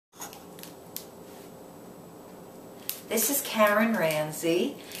This is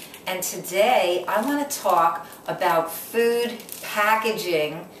Ranzi, and today I want to talk about food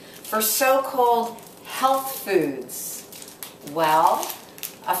packaging for so-called health foods. Well,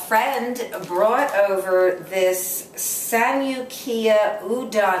 a friend brought over this Sanukia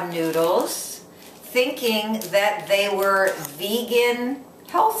udon noodles thinking that they were vegan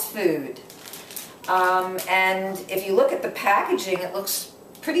health food. And if you look at the packaging, it looks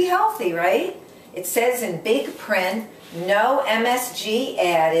pretty healthy, right? It says in big print, no MSG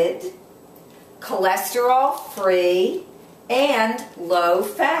added, cholesterol free, and low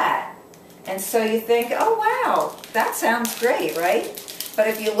fat. And so you think, oh wow, that sounds great, right? But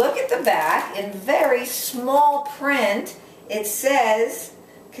if you look at the back, in very small print, it says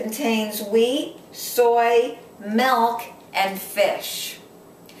contains wheat, soy, milk, and fish.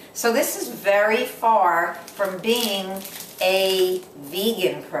 So this is very far from being a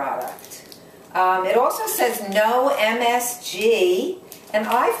vegan product. It also says no MSG, and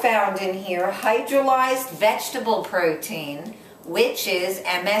I found in here hydrolyzed vegetable protein, which is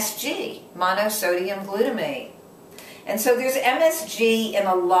MSG, monosodium glutamate. And so there's MSG in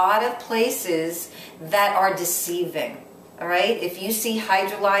a lot of places that are deceiving. All right, if you see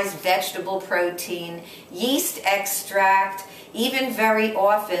hydrolyzed vegetable protein, yeast extract, even very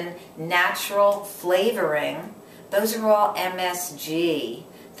often natural flavoring, those are all MSG.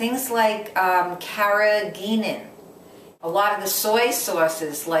 Things like carrageenan. A lot of the soy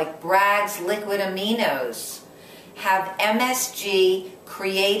sauces like Bragg's liquid aminos have MSG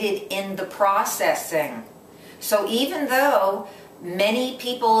created in the processing. So even though many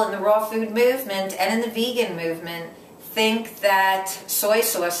people in the raw food movement and in the vegan movement think that soy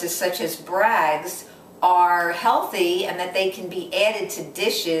sauces such as Bragg's are healthy and that they can be added to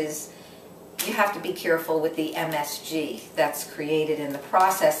dishes, you have to be careful with the MSG that's created in the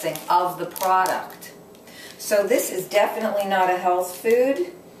processing of the product. So this is definitely not a health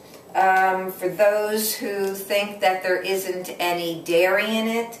food. For those who think that there isn't any dairy in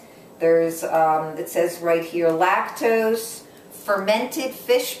it, there's, it says right here, lactose, fermented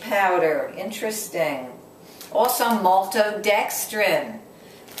fish powder, interesting. Also maltodextrin,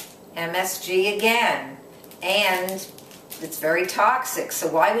 MSG again, and it's very toxic. So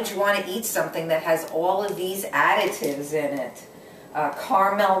why would you want to eat something that has all of these additives in it?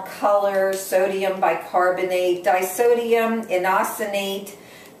 Caramel color, sodium bicarbonate, disodium inosinate,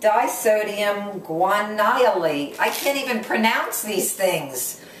 disodium guanylate. I can't even pronounce these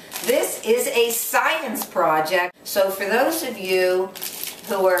things. This is a science project. So for those of you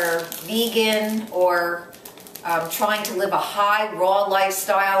who are vegan or trying to live a high raw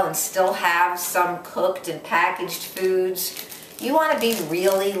lifestyle and still have some cooked and packaged foods, you want to be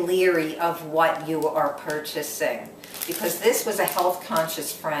really leery of what you are purchasing, because this was a health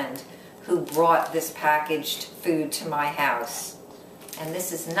conscious friend who brought this packaged food to my house, and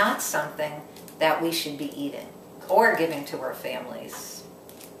this is not something that we should be eating or giving to our families.